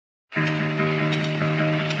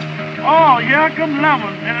Oh, here comes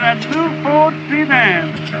Lemon in that new Ford sedan.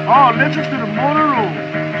 Oh, listen to the motor roll.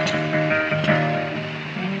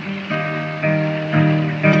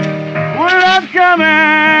 Well, that's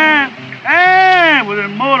coming, hey, with a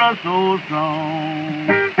motor so strong.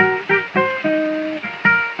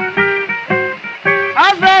 I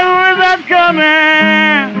said, who is that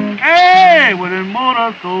coming, hey, with a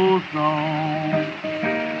motor so strong?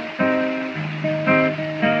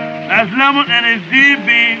 That's Lemon and his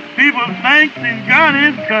DB. People think he's got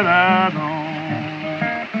his cut out on.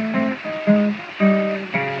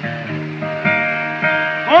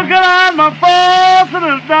 Oh, can I have my force in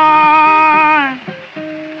the dime?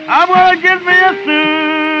 I'm gonna get me a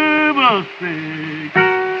super stick.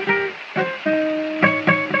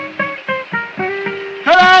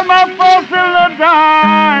 Can I have my force in the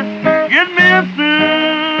dime? Get me a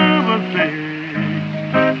super stick.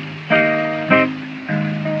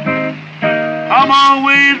 I'm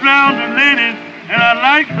always round the ladies, and I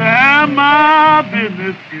like to have my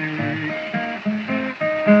business cake.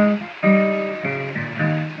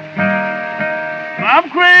 I'm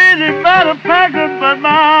crazy about a packer, but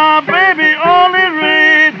my baby only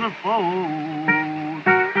reads a fold.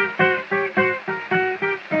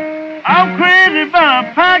 I'm crazy about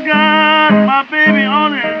a packer, my baby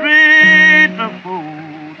only reads a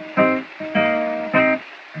fold.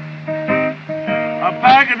 A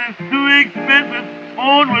packet is too expensive,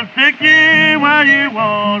 Ford will take you where you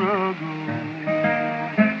wanna go.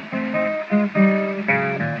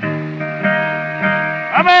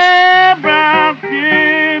 I'm a brown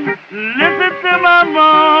skin, listen to my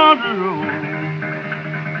motor roll.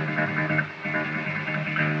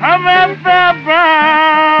 I'm a fair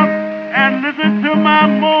brown, and listen to my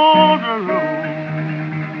motor roll.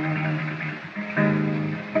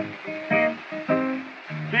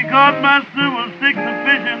 Because my super stick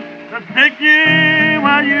sufficient to take you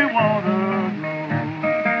where you wanna go.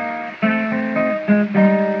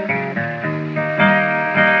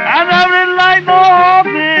 I never liked no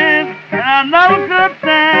horses, and I never could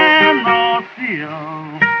stand no steel.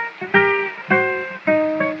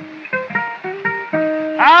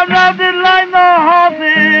 I never did like no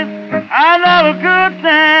horses, I never could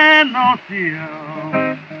stand no steel.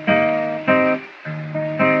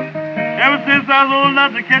 Ever since I was old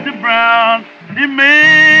enough to catch a brown, he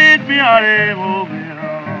made me automobile.